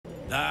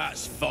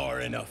That's far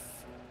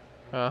enough.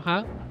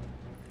 Uh-huh.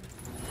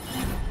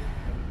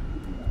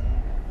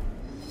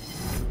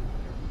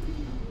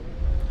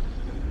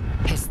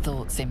 His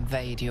thoughts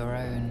invade your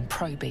own,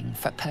 probing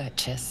for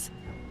purchase.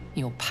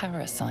 Your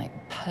parasite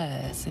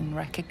purrs in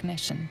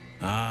recognition.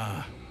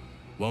 Ah,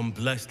 one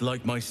blessed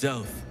like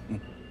myself.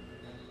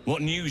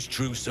 What news,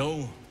 true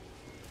soul?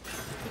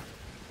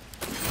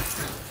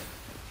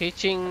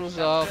 Teachings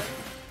of...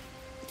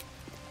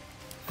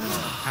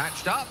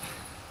 Hatched up,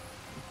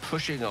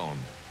 pushing on.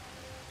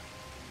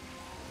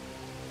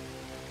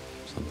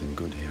 Something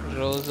good here.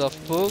 Rows of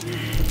book.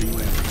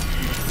 Beware.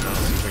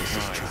 Place is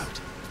Right.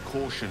 trapped.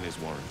 Caution is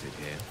warranted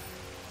here.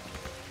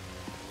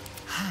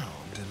 How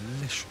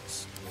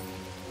delicious.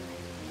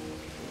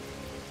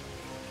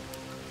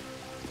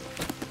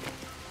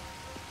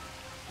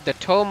 The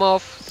Tome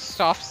of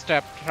Soft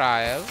Step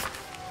Trial.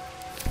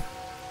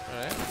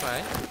 Alright,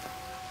 fine.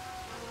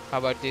 How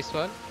about this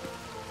one?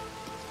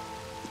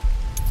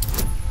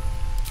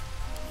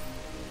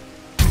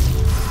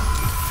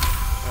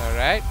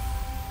 Alright.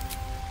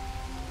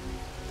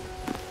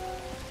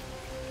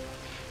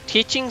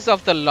 Teachings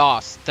of the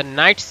Lost, the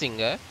Night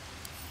Singer.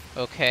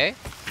 Okay.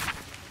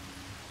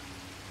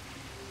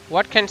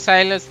 What can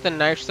silence the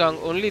night song?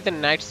 Only the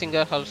Night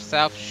Singer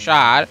herself,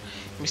 Shar,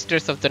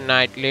 Mistress of the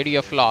Night, Lady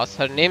of Loss.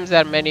 Her names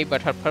are many,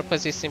 but her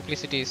purpose is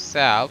simplicity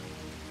itself.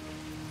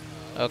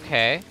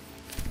 Okay.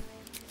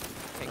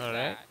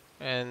 Alright.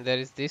 And there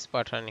is this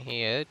button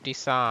here,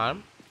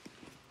 disarm.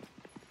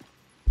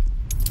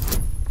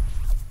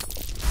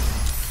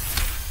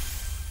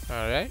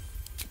 Alright.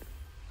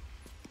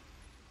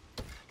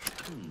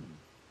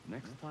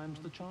 Next time's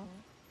the charm.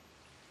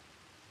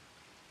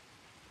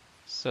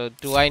 So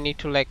do I need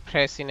to like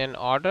press in an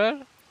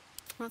order?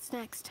 What's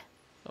next?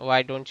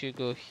 Why don't you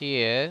go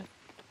here?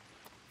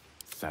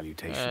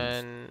 Salutations.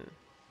 And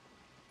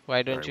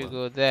why don't Very you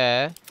well. go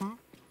there? Hmm?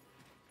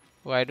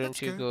 Why don't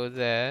Let's you go. go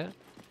there?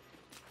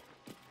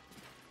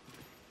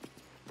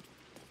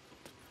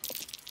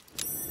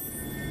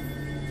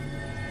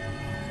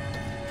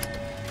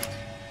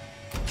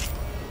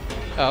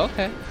 Oh,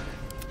 okay.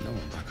 No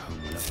one back home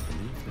will ever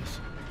believe this.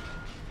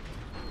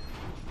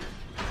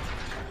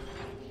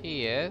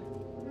 Here.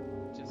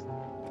 Just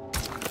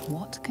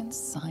What can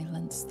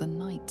silence the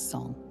night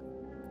song?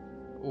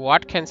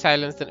 what can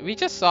silence the... We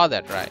just saw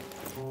that, right?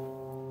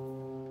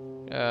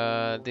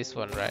 This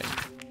one, right?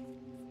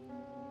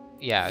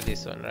 Yeah,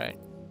 this one, right?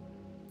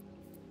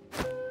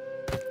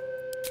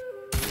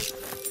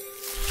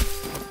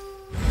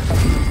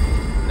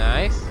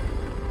 Nice.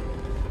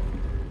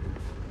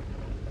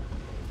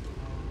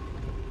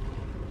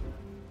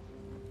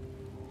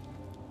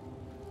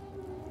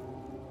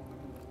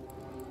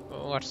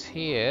 What's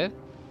here?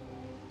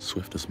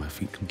 Swift as my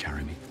feet can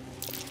carry me.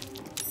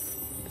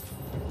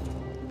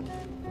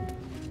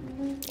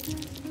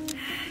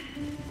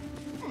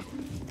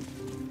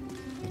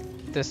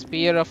 The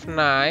Spear of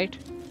Night.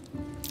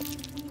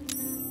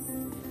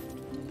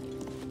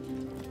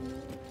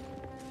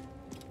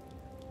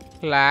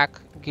 Plaque,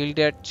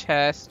 gilded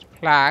chest,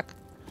 plaque,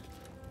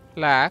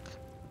 plaque.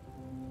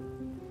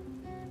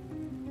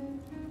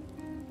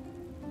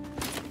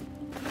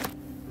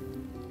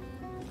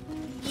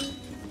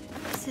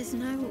 This is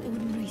no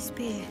ordinary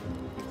spear.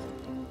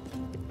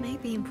 It may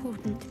be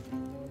important.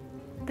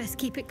 Best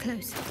keep it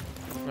close.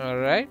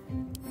 Alright.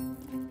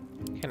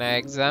 Can I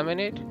examine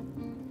it?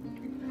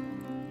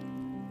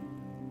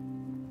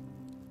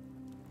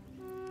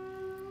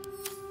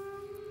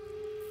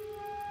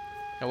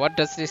 Now what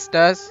does this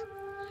does?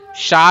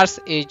 Shar's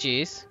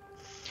Aegis.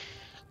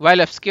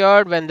 While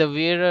obscured, when the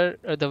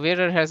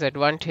wearer has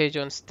advantage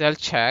on stealth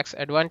checks,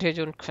 advantage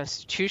on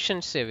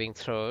constitution saving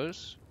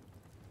throws,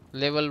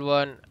 level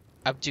 1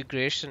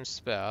 abjuration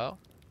spell.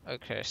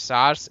 Okay,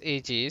 Shar's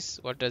Aegis,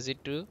 what does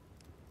it do?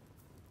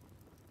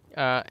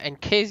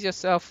 Encase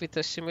yourself with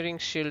a shimmering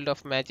shield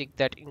of magic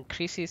that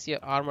increases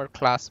your armor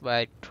class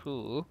by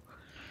 2.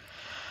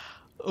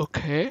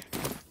 Okay.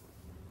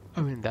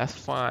 I mean, that's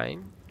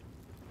fine.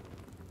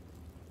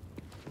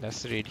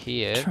 Let's read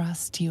here.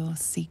 Trust your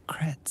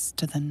secrets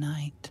to the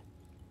night.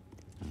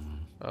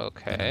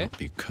 Okay.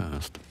 Be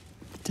cursed.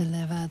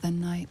 Deliver the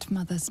Night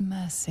Mother's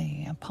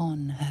mercy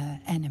upon her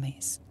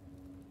enemies.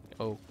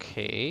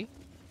 Okay.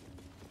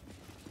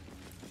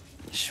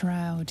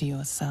 Shroud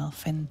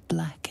yourself in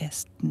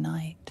blackest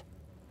night.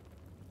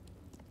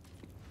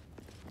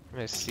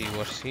 Let's see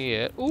what's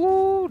here.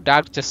 Ooh,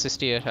 Dark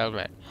Justiciar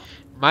helmet.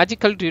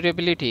 Magical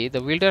durability.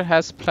 The wielder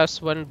has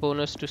 +1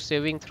 bonus to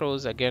saving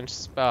throws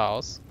against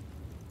spells.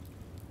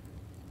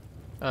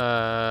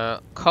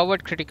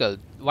 Covered critical.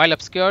 While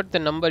obscured, the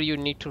number you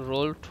need to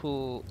roll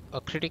to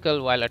a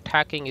critical while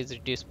attacking is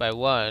reduced by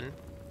 1.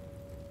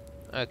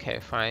 Okay,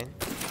 fine.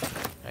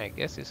 I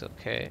guess it's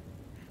okay.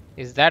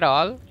 Is that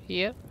all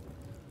here?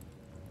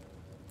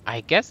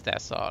 I guess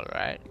that's all,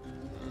 right?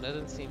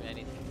 Doesn't seem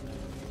anything.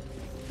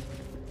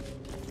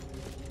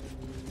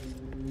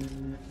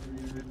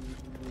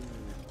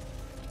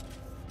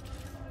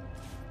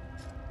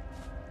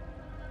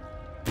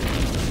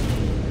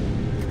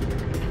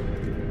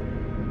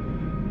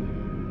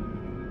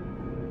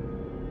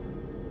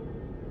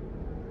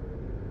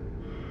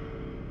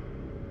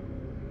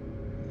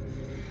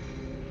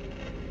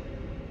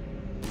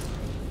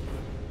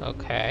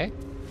 Okay.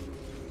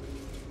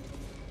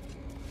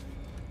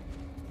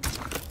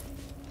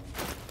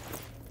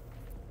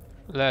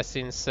 Let's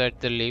insert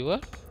the lever.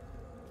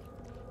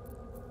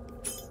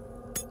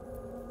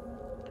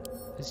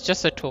 It's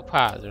just a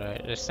topaz,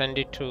 right? Let's send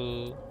it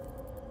to...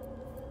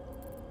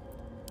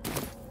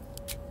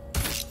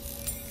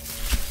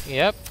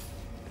 Yep.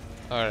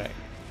 Alright.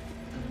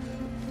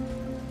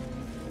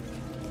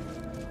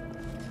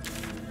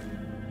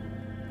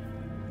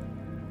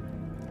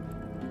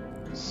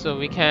 So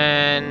we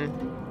can...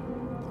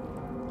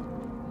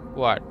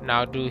 What?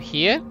 Now do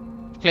here?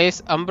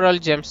 Place umbral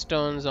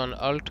gemstones on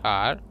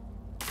altar.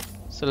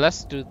 So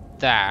let's do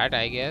that,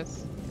 I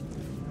guess.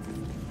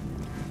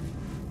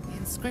 The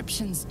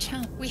inscriptions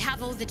chant. We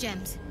have all the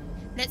gems.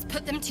 Let's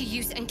put them to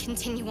use and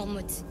continue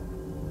onwards.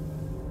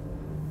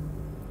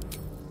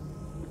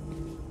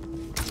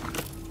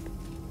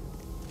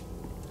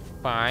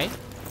 Fine.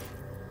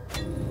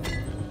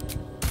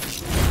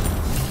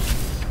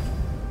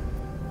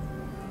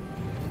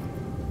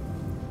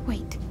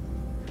 Wait.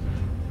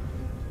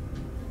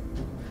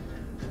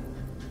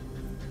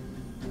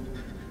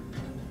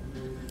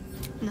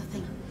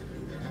 Nothing.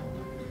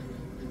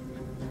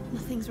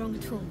 Nothing's wrong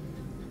at all.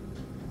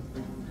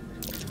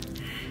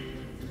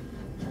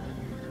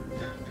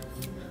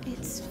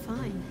 It's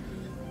fine.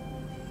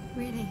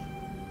 Really.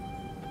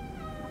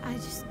 I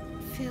just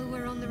feel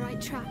we're on the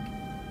right track.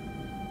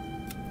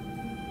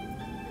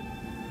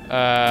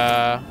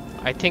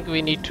 I think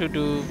we need to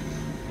do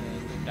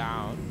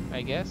down,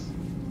 I guess.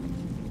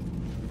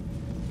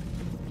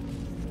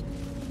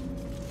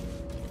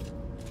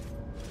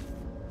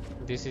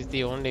 This is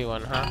the only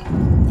one, huh?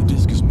 The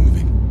disc is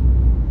moving.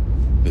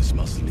 This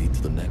must lead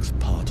to the next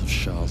part of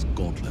Shah's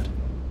gauntlet.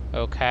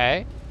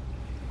 Okay.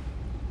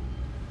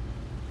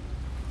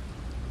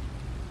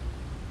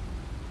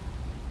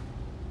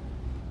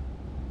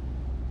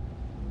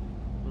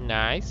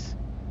 Nice.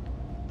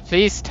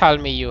 Please tell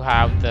me you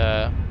have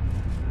the...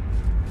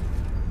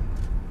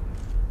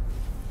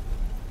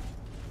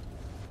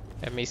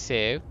 Let me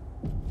save.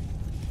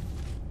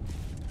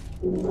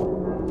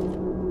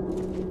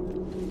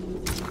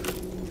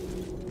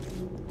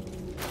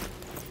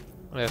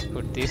 Let's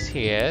put this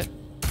here.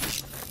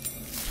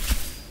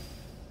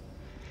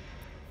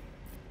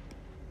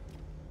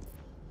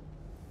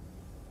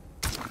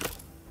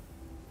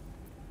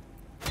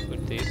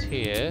 Put this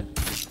here.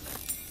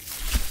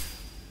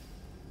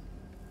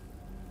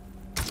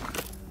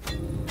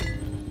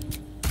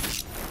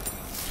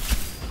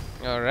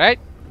 All right.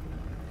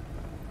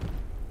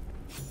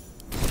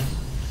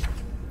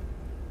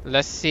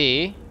 Let's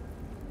see.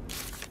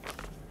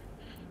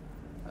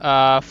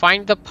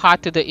 Find the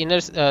path to the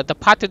inner. The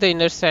path to the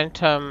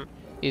InnerSanctum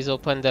is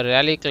open. The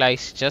relic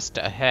lies just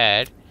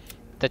ahead.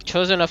 The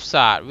chosen of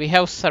Sar. We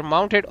have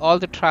surmounted all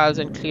the trials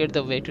and cleared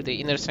the way to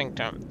the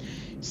InnerSanctum.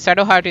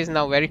 Shadowheart is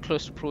now very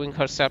close to proving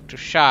herself to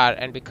Shar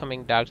and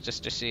becoming Dark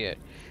Justiciar.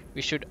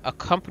 We should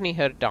accompany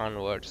her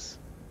downwards.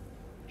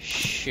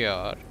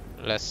 Sure.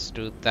 Let's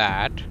do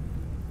that.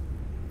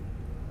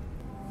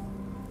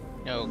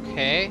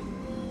 Okay.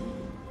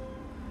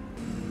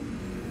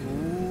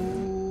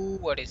 Ooh,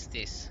 what is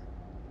this?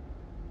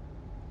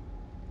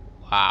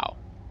 Wow.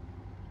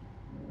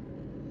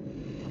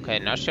 Okay,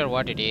 not sure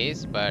what it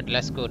is, but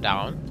let's go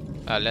down.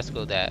 Let's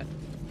go there.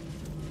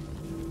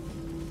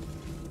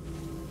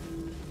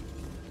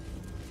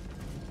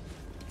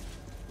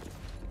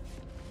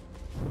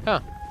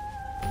 Huh.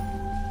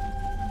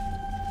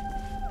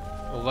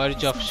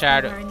 Verge of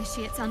Shadow. Our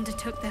initiates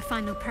undertook their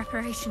final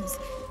preparations.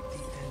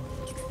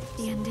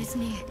 The end is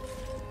near.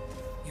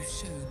 You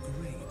show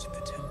great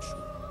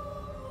potential.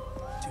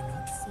 Do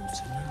not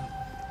falter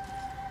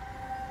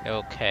now.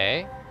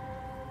 Okay.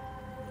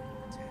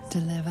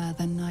 Deliver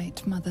the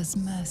Night Mother's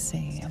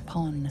mercy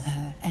upon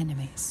her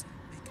enemies.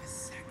 Make a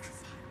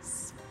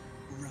sacrifice.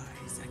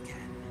 Rise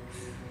again.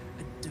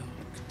 A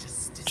dark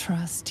justice.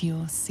 Trust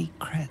your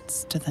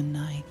secrets to the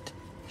night.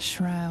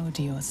 Shroud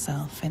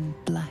yourself in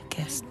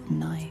blackest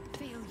night.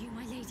 Feel you,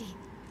 my lady.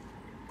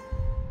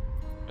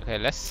 Okay,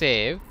 let's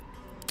save.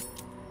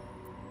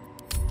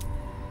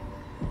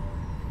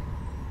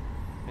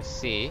 Let's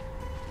see.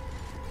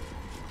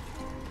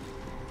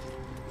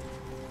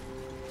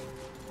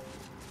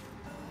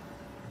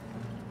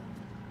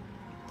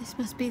 This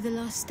must be the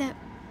last step.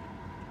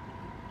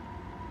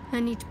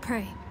 I need to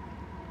pray.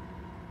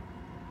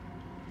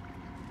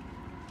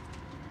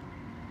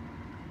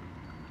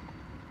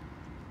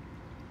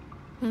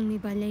 Only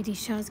by Lady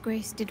Shah's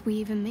grace did we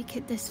even make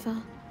it this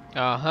far.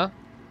 Uh-huh.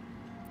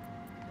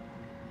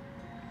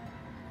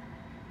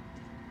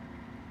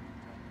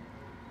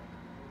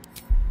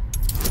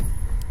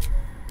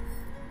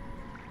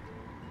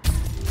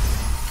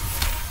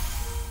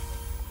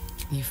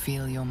 You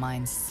feel your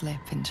mind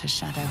slip into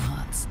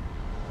Shadowheart's.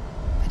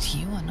 But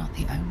you are not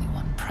the only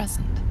one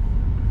present.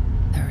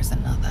 There is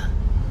another.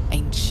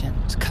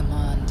 Ancient,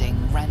 commanding,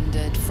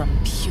 rendered from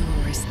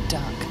purest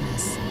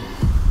darkness.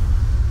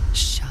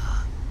 Shah.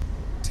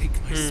 Take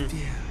my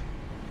spear.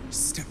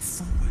 Step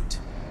forward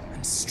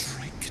and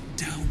strike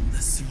down the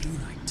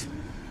Selûnite.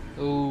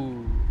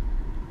 Ooh.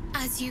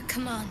 As you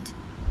command,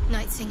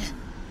 Nightsinger.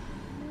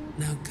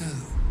 Now go.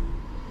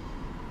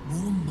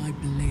 Warm my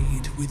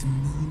blade with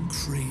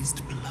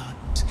moon-crazed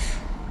blood,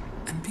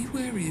 and be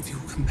wary of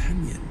your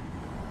companion.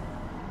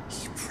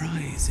 He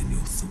pries in your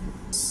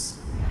thoughts.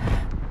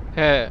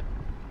 Huh.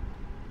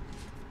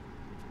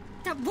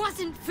 That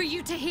wasn't for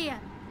you to hear.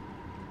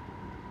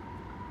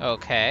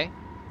 Okay.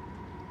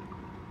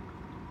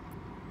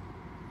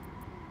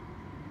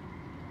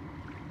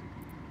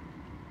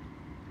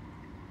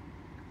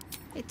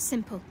 It's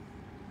simple.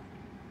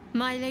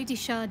 My Lady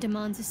Shah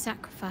demands a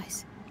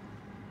sacrifice.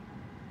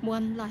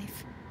 One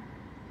life.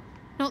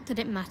 Not that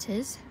it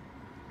matters,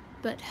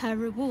 but her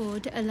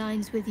reward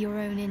aligns with your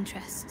own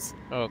interests.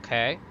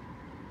 Okay.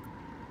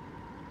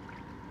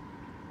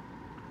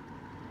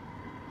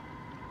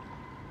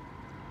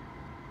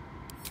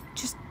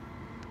 Just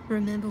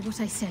remember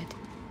what I said.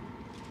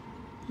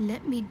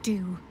 Let me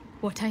do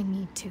what I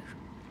need to.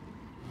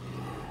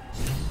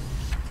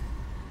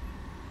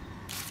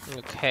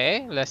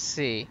 Okay, let's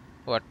see.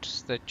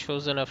 What's the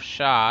chosen of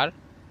Shar?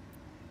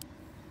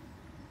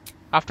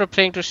 After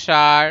praying to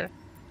Shar,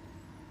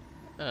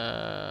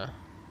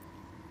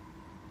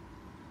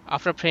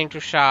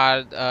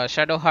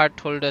 Shadowheart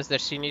told us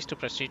that she needs to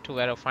proceed to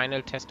where a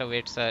final test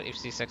awaits her if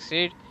she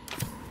succeeds.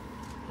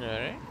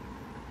 Alright.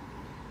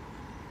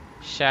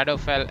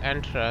 Shadowfell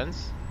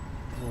entrance.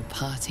 Your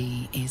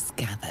party is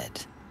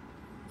gathered.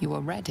 You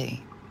are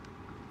ready.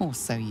 Or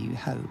so you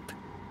hope.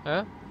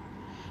 Huh?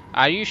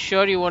 Are you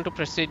sure you want to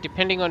proceed?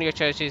 Depending on your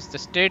choices, the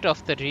state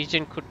of the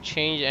region could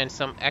change and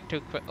some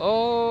active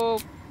oh,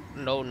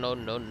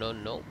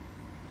 no.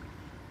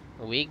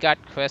 We got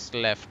quest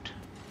left.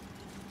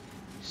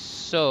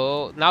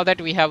 So, now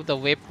that we have the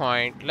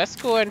waypoint, let's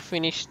go and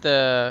finish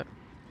the...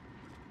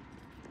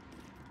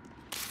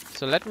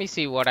 So, let me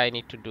see what I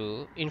need to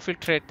do.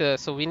 Infiltrate the...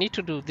 So, we need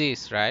to do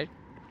this, right?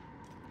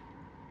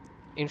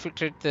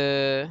 Infiltrate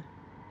the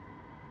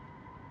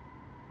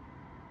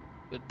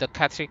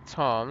Catholic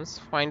Tombs,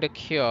 find a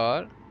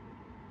cure,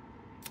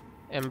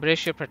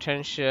 embrace your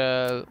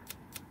potential.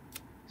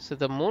 So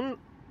the moon,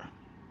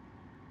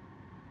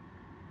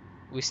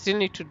 we still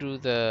need to do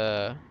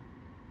the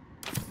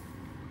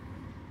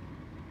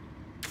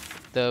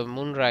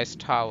MoonRise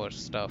Towers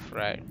stuff,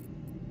 right?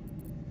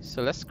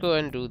 So let's go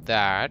and do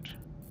that.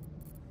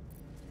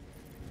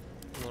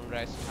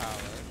 MoonRise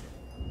Tower.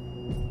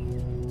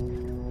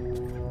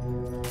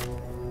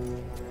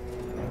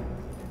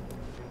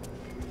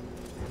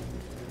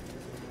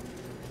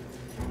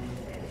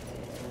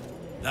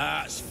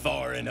 That's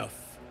far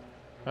enough.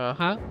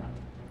 Uh-huh.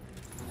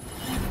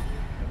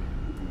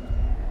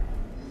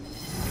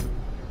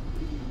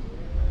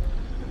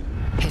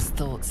 His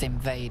thoughts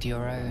invade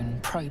your own,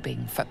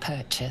 probing for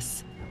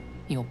purchase.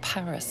 Your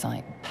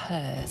parasite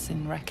purrs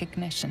in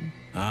recognition.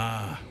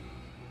 Ah,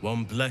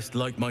 one blessed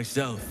like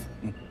myself.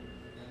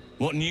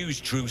 What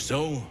news, true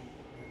soul?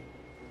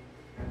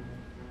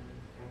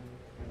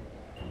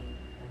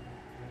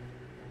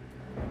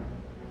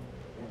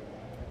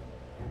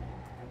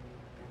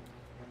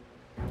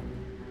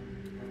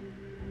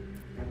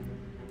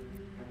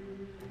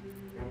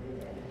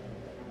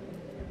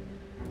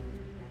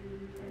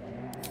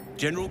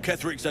 General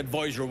Ketherick's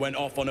advisor went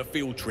off on a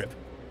field trip.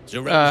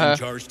 Zarel's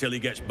in charge till he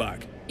gets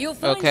back. You'll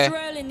find Okay.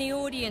 Zarel in the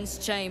audience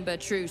chamber,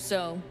 true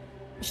soul.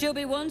 She'll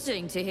be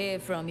wanting to hear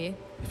from you.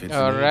 If it's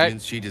All an right.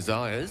 audience she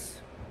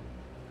desires,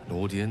 an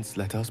audience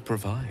let us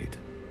provide.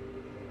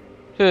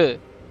 Huh.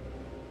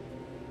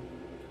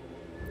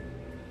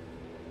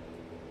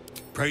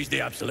 Praise the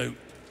Absolute.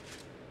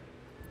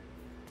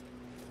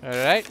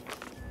 Alright.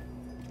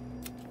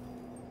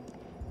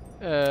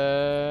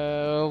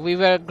 We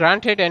were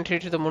granted entry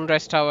to the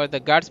MoonRise Tower. The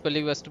guards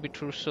believe us to be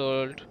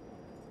true-souled.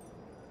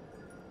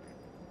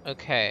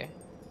 Okay.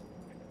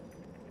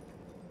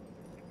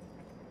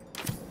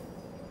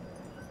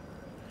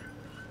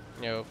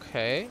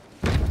 Okay.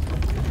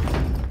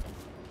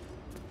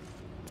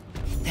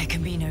 There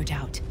can be no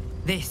doubt.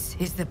 This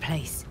is the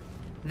place.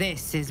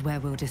 This is where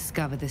we'll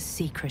discover the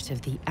secret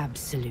of the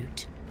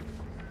Absolute.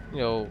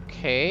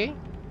 Okay.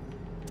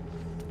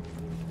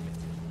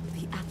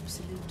 The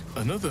Absolute.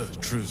 Another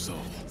true soul.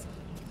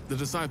 The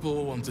disciple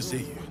will want to see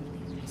you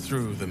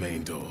through the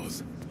main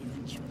doors.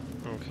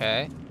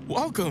 Okay.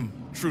 Welcome,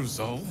 true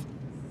soul.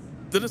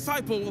 The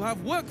disciple will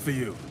have work for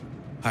you,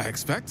 I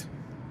expect.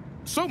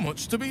 So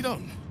much to be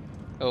done.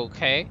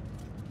 Okay.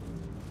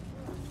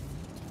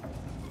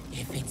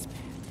 If it's bad,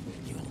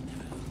 you'll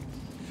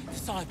know.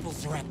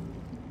 Disciples are out.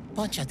 A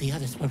bunch of the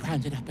others were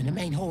rounded up in the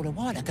main hall a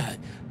while ago.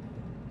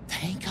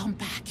 They ain't come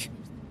back.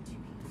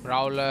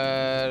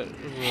 Prowler.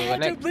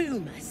 Heard a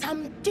rumour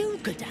some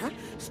do-gooder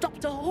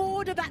stopped a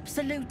horde of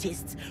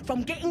absolutists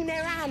from getting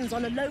their hands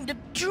on a load of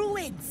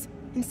druids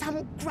in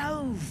some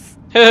grove.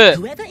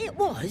 Whoever it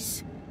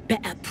was,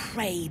 better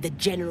pray the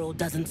general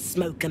doesn't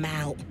smoke 'em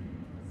out.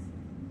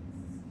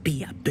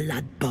 Be a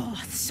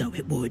bloodbath, so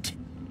it would.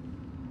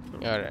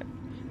 Alright.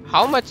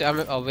 How much I'm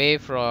away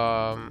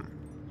from...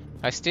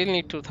 I still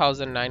need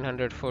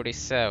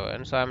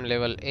 2,947, so I'm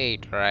level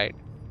 8, right?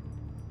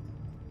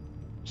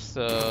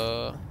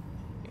 So...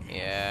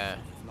 Yeah.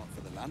 Not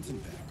for the lantern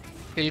bearer.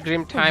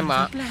 Pilgrim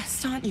timer. You're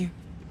blessed, aren't you?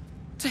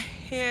 To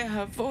hear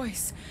her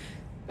voice,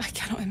 I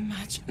cannot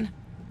imagine.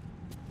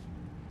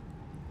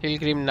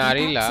 Pilgrim The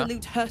Narila.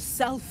 Absolute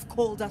herself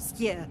called us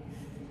here.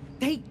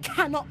 They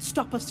cannot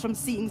stop us from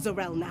seeing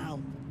Zarel now.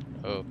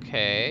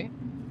 Okay.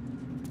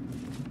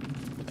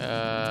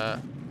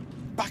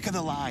 Back of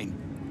the line.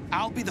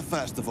 I'll be the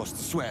first of us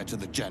to swear to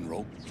the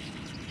general.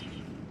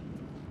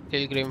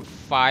 Pilgrim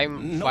 5.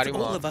 Not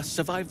all of us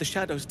survived the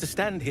shadows to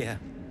stand here.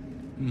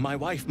 My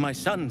wife, my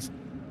sons,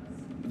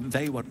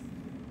 they were...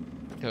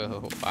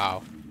 Oh,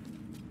 wow.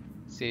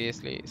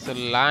 Seriously. So,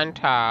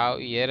 Lantau,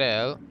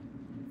 Yerel.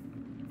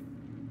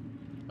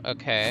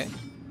 Okay.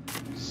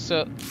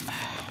 So,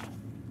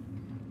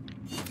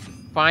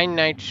 find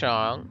Night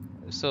Strong.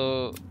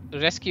 So,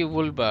 rescue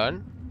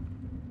Woolburn.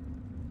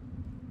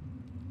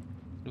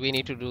 We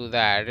need to do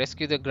that.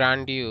 Rescue the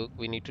Grand Duke.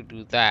 We need to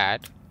do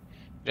that.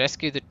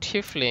 Rescue the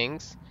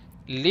Tieflings.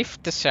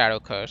 Lift the Shadow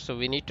Curse. So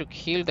we need to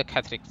kill the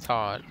Catholic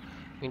Thorn.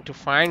 We need to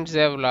find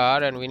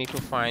Zevlar and we need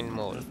to find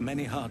more.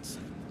 Many hearts.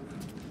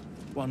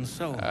 One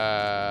soul.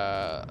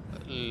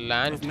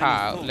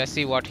 Lantau. Let's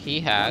see what he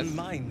has.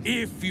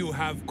 If you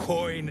have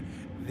coin,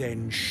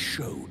 then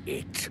show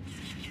it.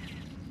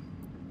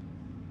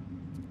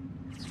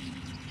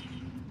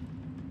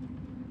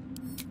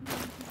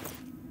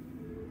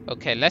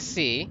 Okay, let's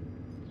see.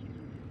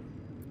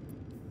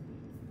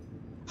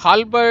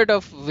 Halberd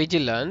of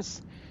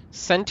Vigilance,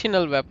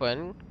 Sentinel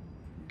Weapon,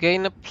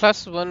 gain a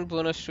 +1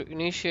 bonus to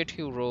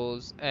initiative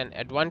rolls and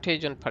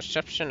advantage on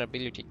perception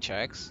ability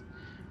checks.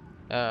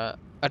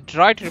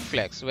 Adroit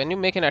Reflex, when you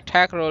make an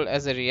attack roll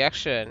as a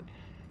reaction,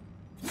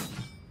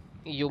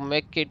 you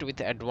make it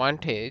with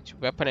advantage.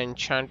 Weapon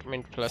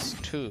enchantment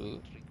 +2.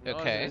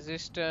 Okay.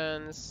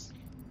 Resistance.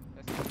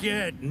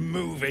 Get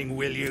moving,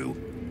 will you?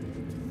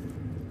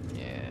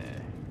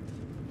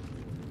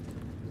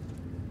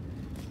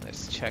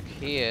 Let's check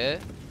here.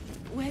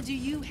 Where do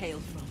you hail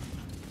from?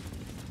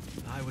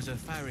 I was a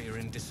farrier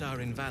in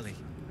Desarin Valley.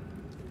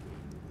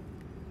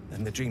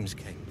 Then the dreams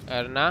came.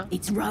 Erna?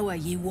 It's Roa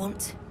you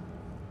want.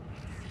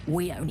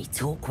 We only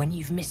talk when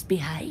you've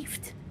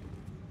misbehaved.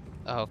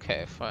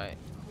 Okay, fine.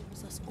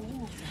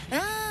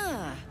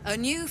 Ah, a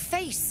new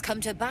face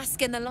come to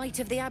bask in the light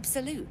of the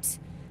Absolute.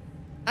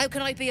 How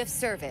can I be of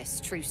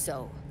service, true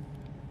soul?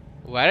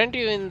 Weren't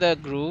you in the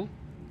group?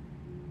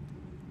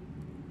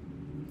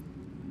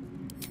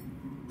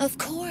 Of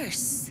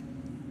course.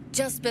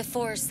 Just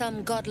before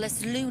some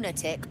godless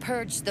lunatic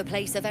purged the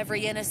place of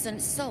every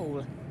innocent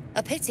soul.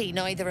 A pity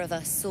neither of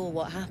us saw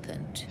what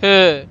happened.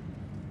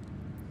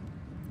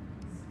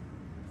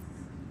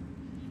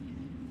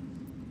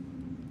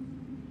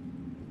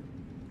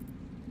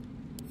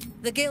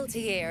 The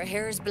guilty here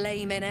hears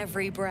blame in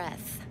every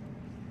breath.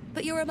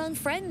 But you're among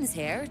friends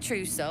here,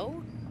 true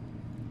soul.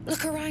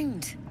 Look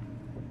around.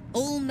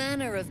 All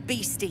manner of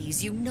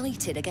beasties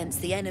united against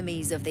the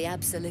enemies of the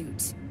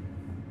Absolute.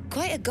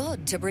 Quite a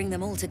god to bring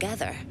them all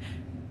together,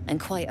 and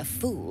quite a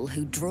fool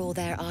who draw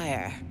their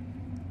ire.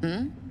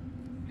 Hmm?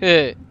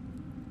 Hey.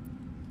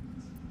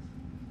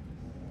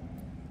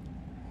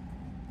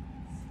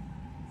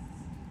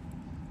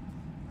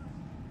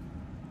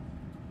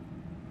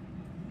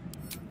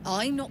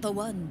 I'm not the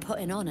one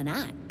putting on an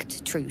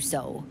act, true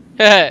soul.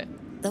 Hey.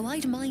 Though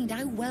I'd mind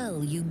how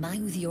well you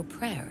mouth your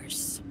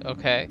prayers.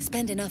 Okay.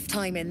 Spend enough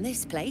time in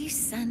this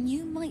place, and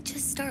you might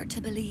just start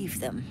to believe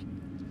them.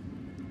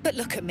 But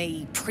look at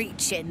me,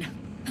 preaching,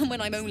 and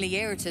when I'm only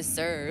here to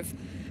serve.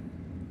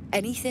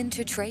 Anything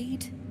to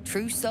trade,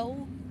 true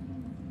soul?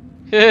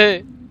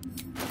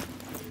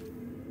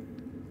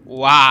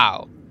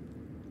 Wow.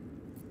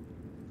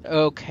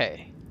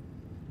 Okay.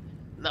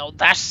 Now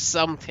that's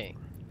something.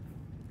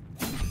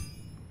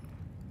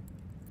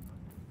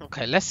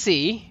 Okay, let's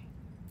see.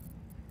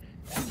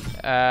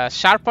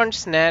 Sharpened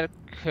snare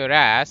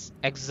cuirass,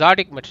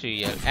 exotic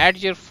material. Add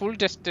your full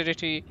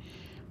dexterity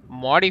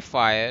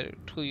modifier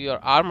to your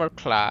armor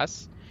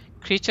class.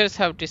 Creatures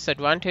have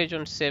disadvantage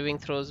on saving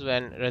throws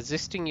when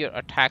resisting your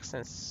attacks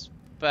and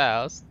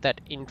spells that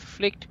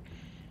inflict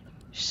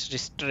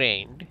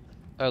restrained.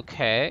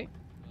 Okay.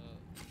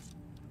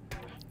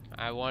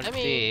 I want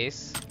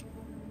this.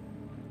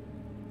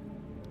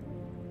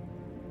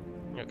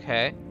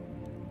 Okay.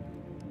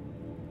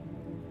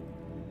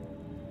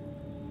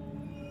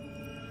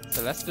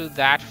 So let's do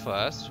that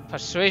first.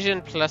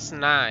 Persuasion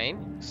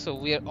 +9. So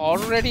we're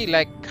already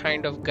like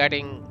kind of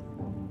getting.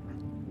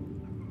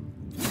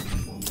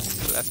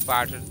 So let's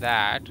barter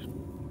that.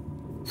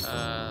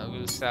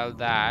 We'll sell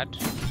that.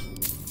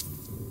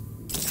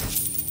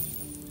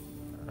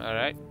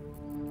 Alright.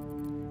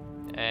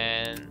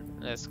 And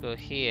let's go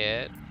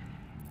here.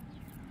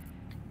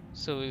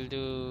 So we'll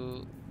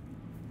do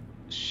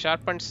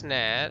sharpened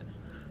snare.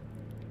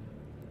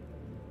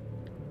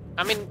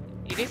 I mean,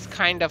 it is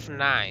kind of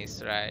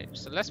nice, right?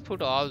 So let's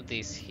put all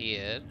this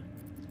here.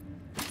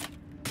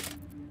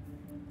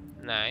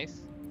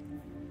 Nice.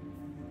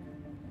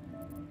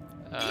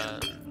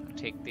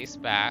 Take this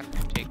back.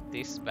 Take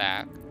this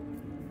back.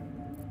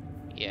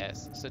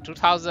 Yes. So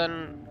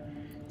 2000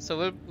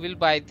 So we'll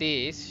buy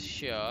this,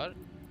 sure.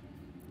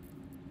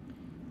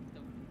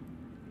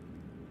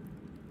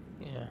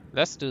 Yeah,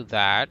 let's do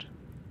that.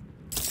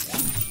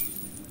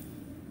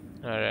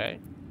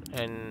 Alright,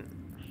 and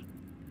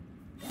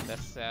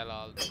let's sell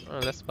all. Oh,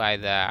 let's buy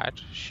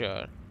that,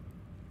 sure.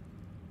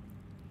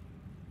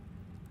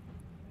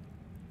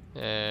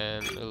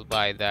 And we'll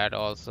buy that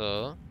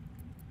also.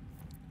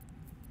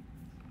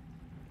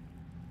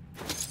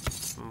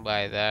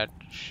 Buy that,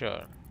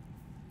 sure.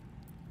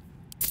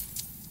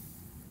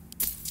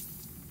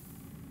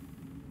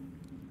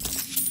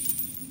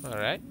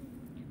 Alright.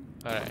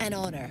 Alright. An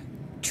honor,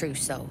 true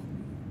soul.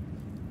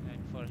 And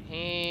for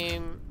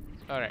him.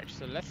 Alright,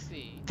 so let's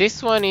see.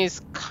 This one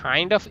is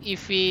kind of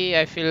iffy.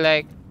 I feel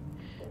like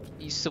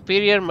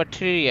superior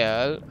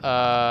material.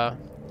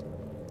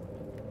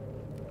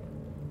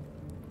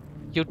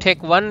 You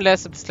take 1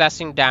 less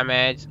slashing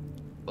damage.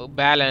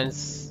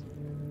 Balance.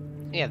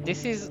 Yeah,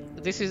 this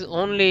is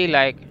only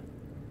like.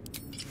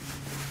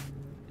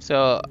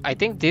 So I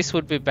think this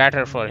would be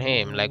better for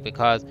him, like,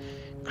 because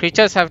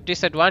creatures have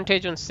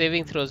disadvantage on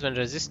saving throws when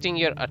resisting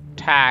your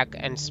attack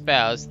and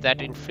spells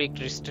that inflict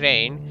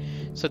restraint.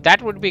 So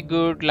that would be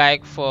good,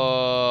 like,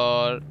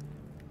 for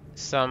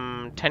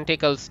some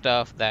tentacle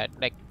stuff that,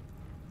 like,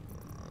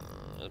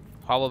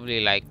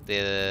 probably like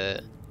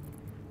the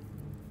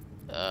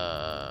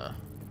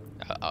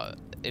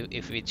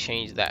if we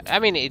change that. I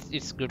mean,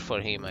 it's good for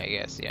him, I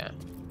guess, yeah.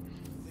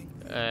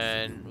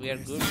 And we are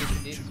good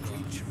with this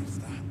one.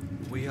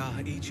 We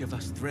are each of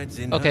us threads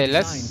in okay, her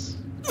let's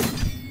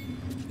design.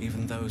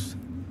 Even those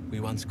we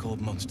once called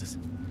monsters.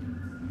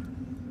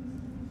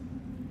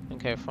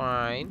 Okay,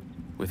 fine.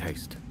 With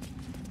haste.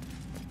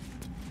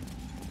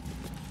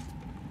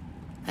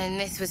 And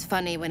this was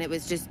funny when it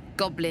was just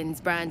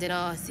goblins branding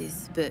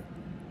arses, but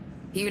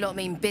you lot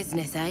mean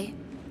business, eh?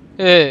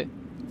 Hey.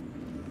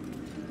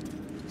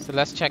 So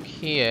let's check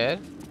here.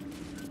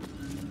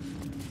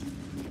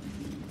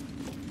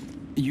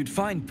 You'd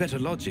find better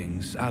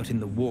lodgings out in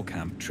the war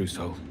camp, true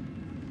soul.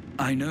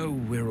 I know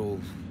we're all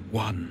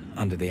one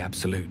under the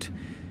Absolute,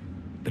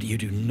 but you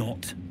do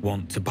not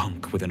want to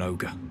bunk with an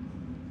ogre.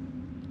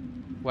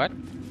 What?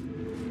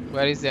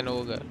 Where is an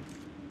ogre?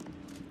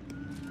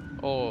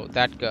 Oh,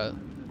 that girl.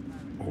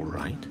 All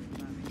right.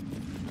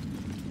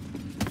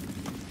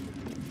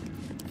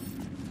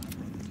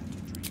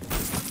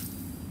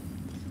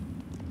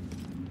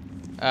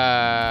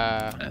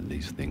 And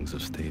these things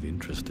have stayed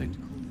interesting.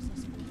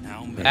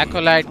 Now,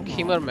 Acolyte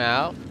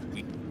Kimmermal.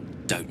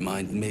 Don't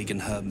mind Meg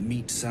and her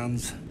meat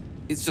sounds.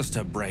 It's just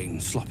her brain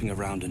flopping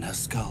around in her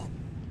skull.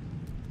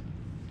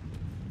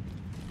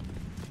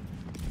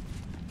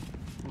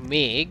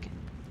 Meg.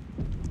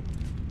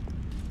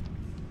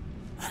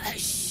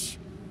 Hush.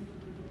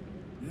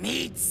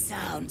 Meat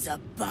sounds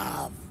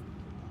above.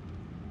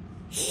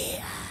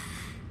 Here.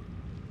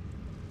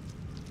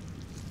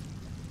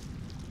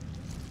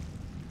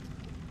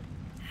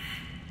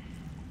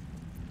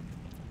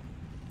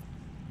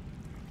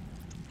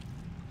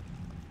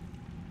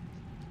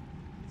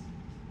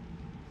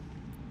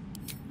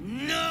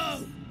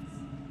 No!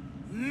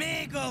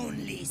 Meg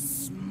only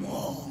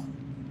small.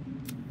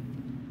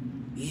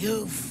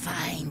 You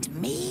find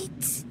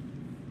meat,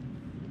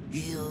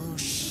 you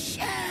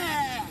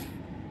share.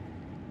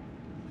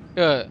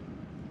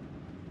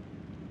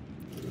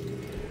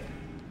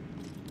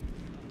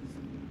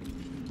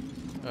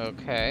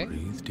 Okay.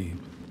 Breathe deep.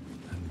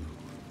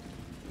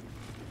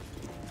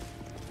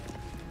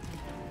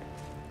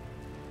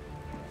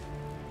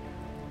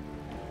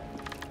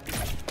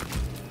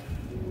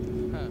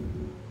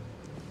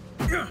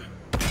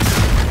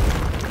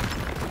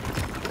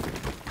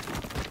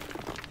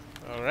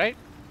 All right.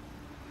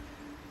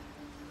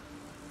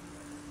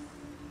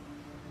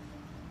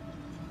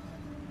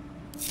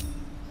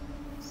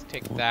 Let's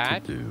take What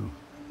that. to do?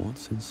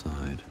 What's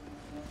inside?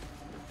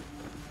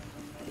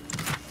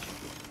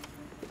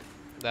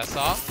 That's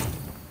all.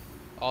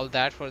 All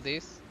that for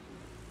this.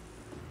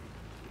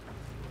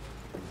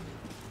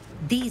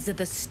 These are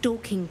the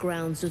stalking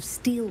grounds of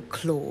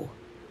Steelclaw,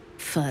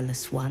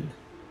 furless one.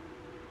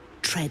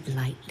 Tread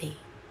lightly.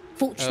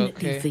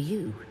 Fortunately Okay. for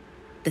you,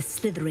 the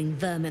slithering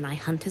vermin I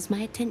hunt has my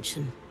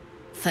attention.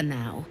 For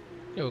now.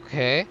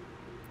 Okay.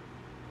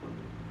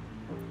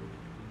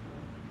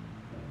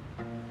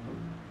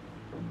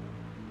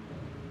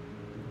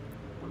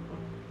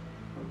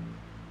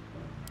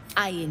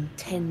 I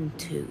intend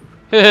to.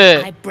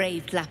 I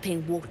braved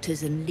lapping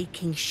waters and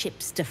leaking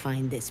ships to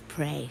find this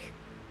prey.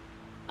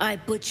 I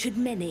butchered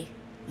many,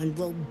 and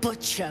will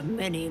butcher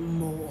many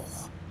more.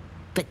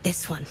 But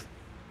this one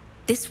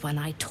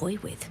I toy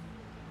with.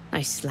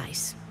 I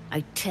slice,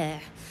 I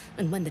tear,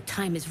 and when the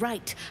time is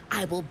right,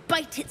 I will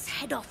bite its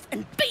head off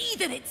and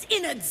bathe in its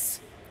innards!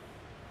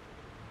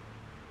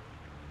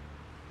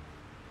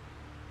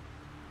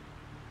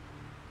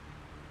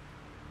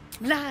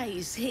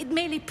 Lies, it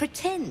merely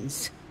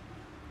pretends.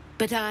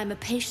 But I'm a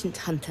patient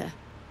hunter.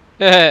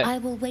 I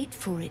will wait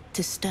for it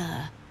to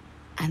stir,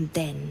 and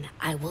then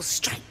I will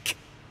strike.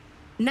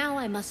 Now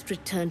I must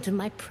return to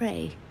my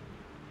prey.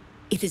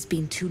 It has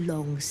been too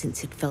long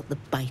since it felt the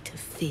bite of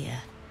fear.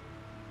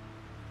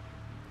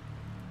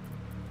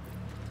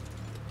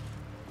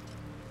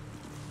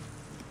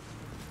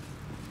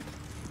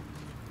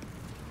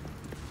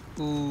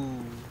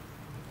 Ooh.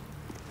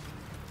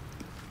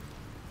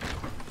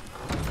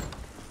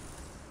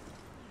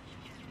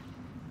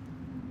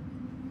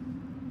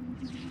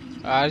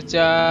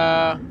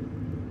 Araj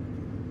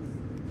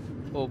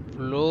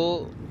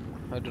Oblodra.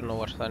 I don't know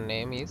what her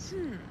name is.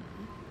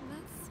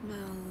 That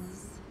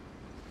smells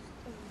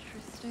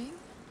interesting.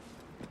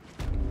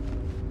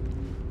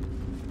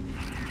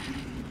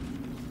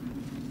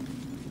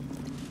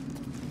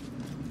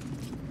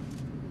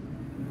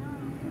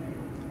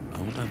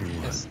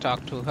 Let's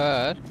talk to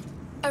her.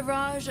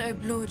 Araj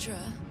Oblodra,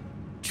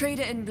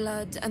 trader in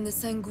blood and the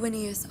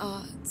sanguineous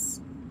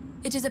arts.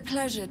 It is a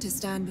pleasure to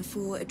stand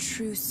before a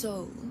true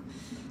soul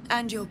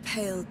and your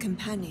pale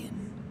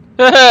companion.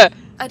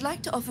 I'd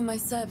like to offer my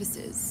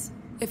services,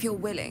 if you're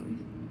willing.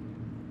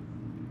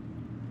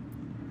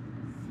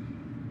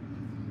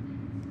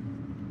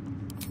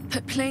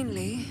 Put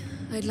plainly,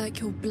 I'd like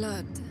your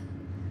blood.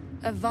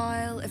 A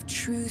vial of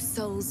true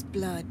soul's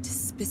blood,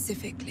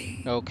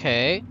 specifically.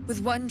 Okay.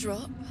 With one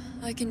drop,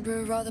 I can brew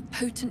a rather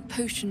potent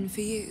potion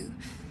for you.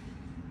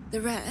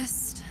 The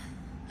rest,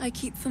 I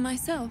keep for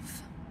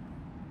myself.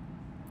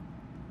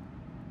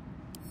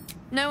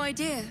 No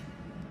idea,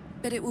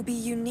 but it will be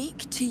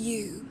unique to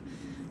you.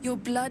 Your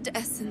blood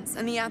essence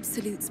and the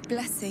Absolute's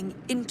blessing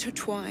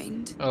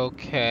intertwined.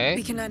 Okay.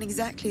 We can learn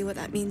exactly what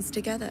that means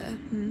together,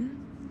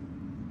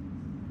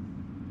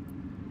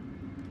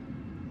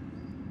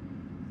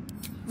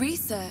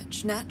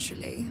 Research,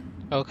 naturally.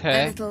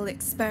 Okay. A little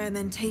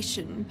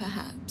experimentation,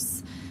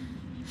 perhaps.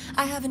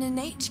 I have an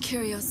innate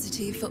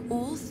curiosity for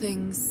all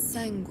things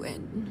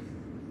sanguine.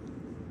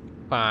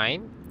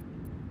 Fine.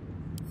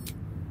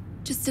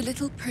 Just a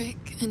little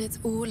prick and it's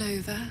all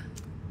over.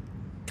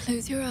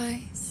 Close your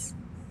eyes.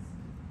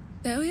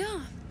 There we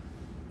are.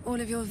 All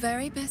of your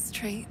very best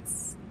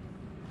traits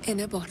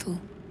in a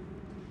bottle.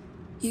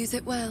 Use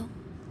it well.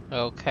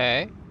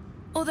 Okay.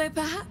 Although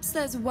perhaps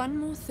there's one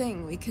more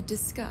thing we could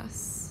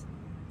discuss.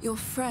 Your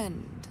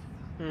friend.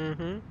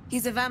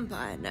 He's a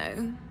vampire,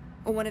 no?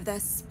 Or one of their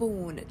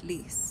spawn, at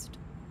least.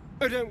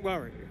 Oh, don't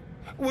worry.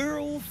 We're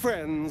all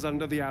friends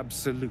under the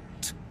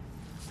Absolute.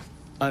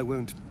 I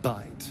won't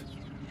bite.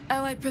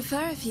 Oh, I'd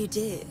prefer if you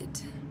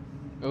did.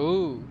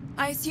 Ooh.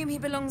 I assume he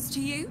belongs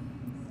to you?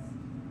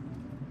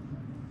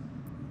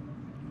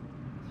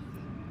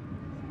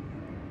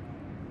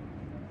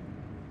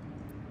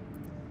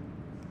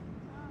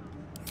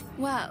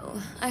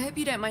 Well, I hope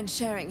you don't mind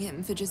sharing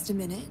him for just a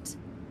minute.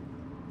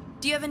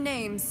 Do you have a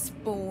name,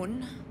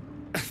 Spawn?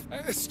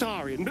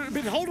 Astarion,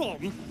 but hold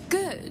on.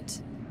 Good.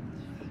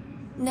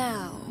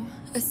 Now,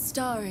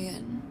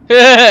 Astarion.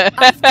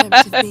 I've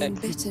dreamt of being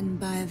bitten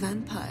by a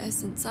vampire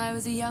since I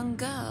was a young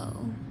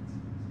girl.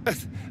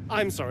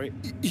 I'm sorry,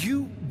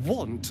 you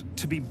want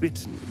to be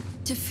bitten?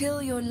 To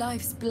feel your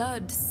life's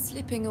blood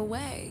slipping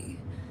away.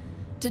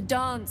 To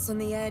dance on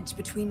the edge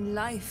between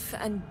life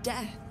and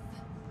death.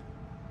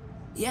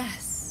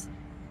 Yes,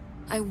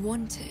 I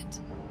want it.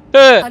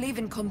 I'll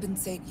even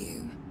compensate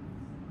you.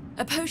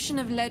 A potion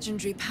of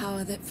legendary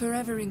power that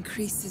forever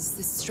increases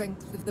the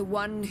strength of the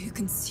one who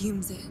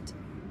consumes it.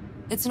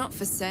 It's not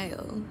for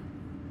sale,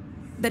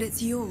 but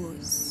it's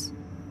yours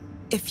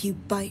if you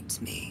bite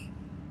me.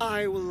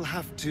 I will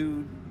have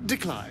to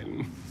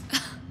decline.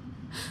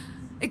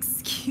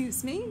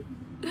 Excuse me?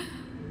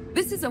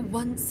 This is a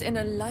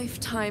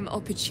once-in-a-lifetime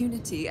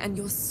opportunity and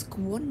you're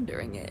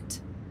squandering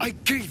it. I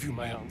gave you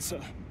my answer.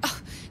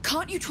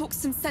 Can't you talk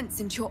some sense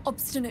into your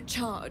obstinate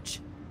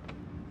charge?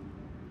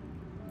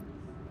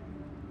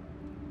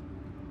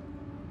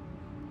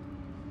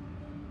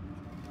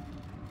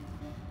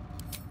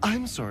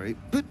 I'm sorry,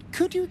 but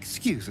could you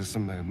excuse us a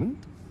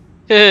moment?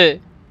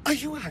 Are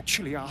you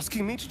actually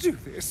asking me to do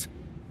this?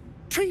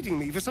 Trading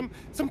me for some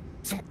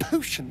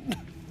potion?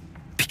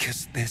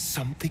 Because there's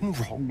something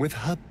wrong with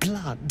her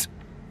blood.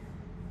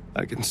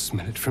 I can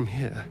smell it from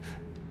here.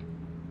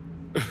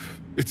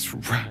 It's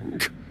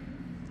rank.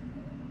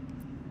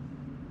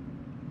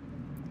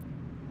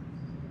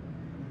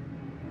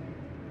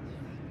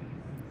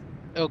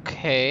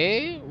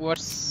 Okay,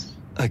 what's...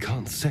 I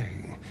can't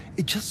say.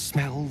 It just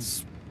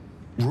smells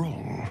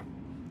wrong.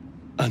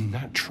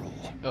 Unnatural.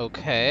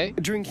 Okay.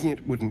 Drinking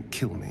it wouldn't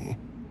kill me,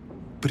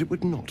 but it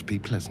would not be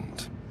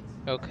pleasant.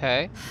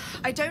 Okay.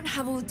 I don't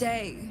have all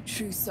day,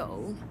 true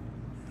soul.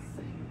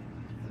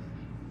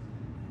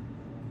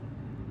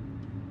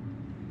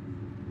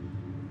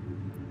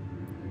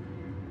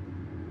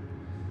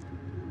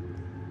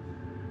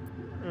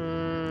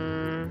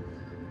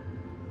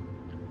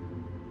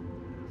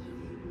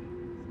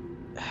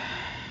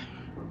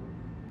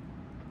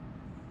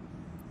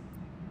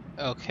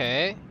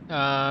 Okay.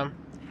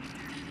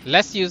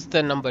 Let's use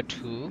the number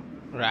 2,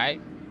 right?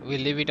 We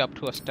leave it up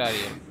to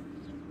Astarion.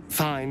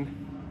 Fine.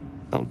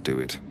 I'll do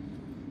it.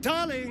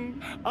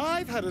 Darling,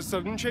 I've had a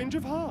sudden change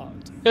of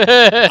heart.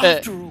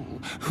 After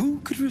all, who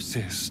could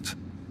resist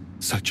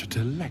such a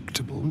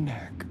delectable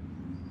neck?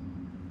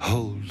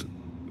 Hold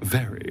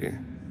very,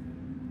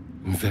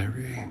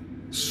 very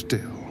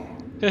still.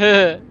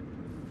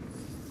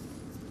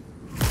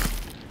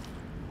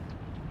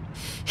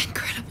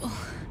 Incredible.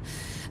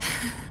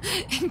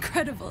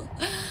 Incredible.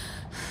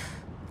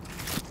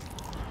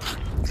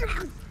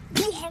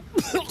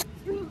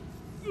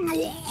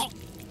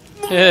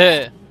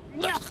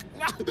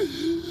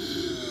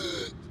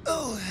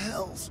 Oh,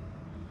 hells.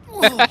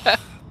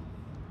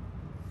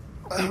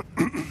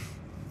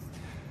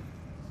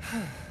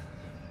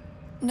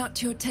 Not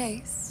to your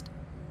taste.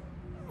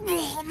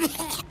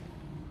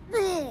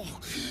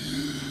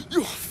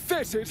 You're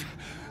fetid,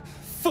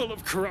 full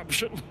of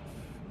corruption.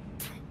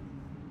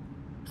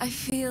 I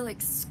feel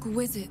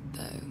exquisite,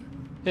 though.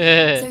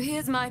 So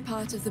here's my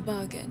part of the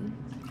bargain.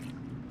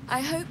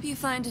 I hope you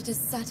find it as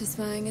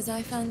satisfying as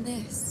I found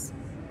this.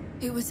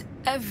 It was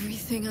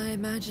everything I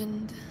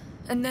imagined,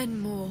 and then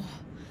more.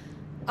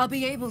 I'll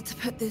be able to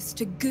put this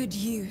to good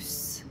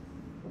use.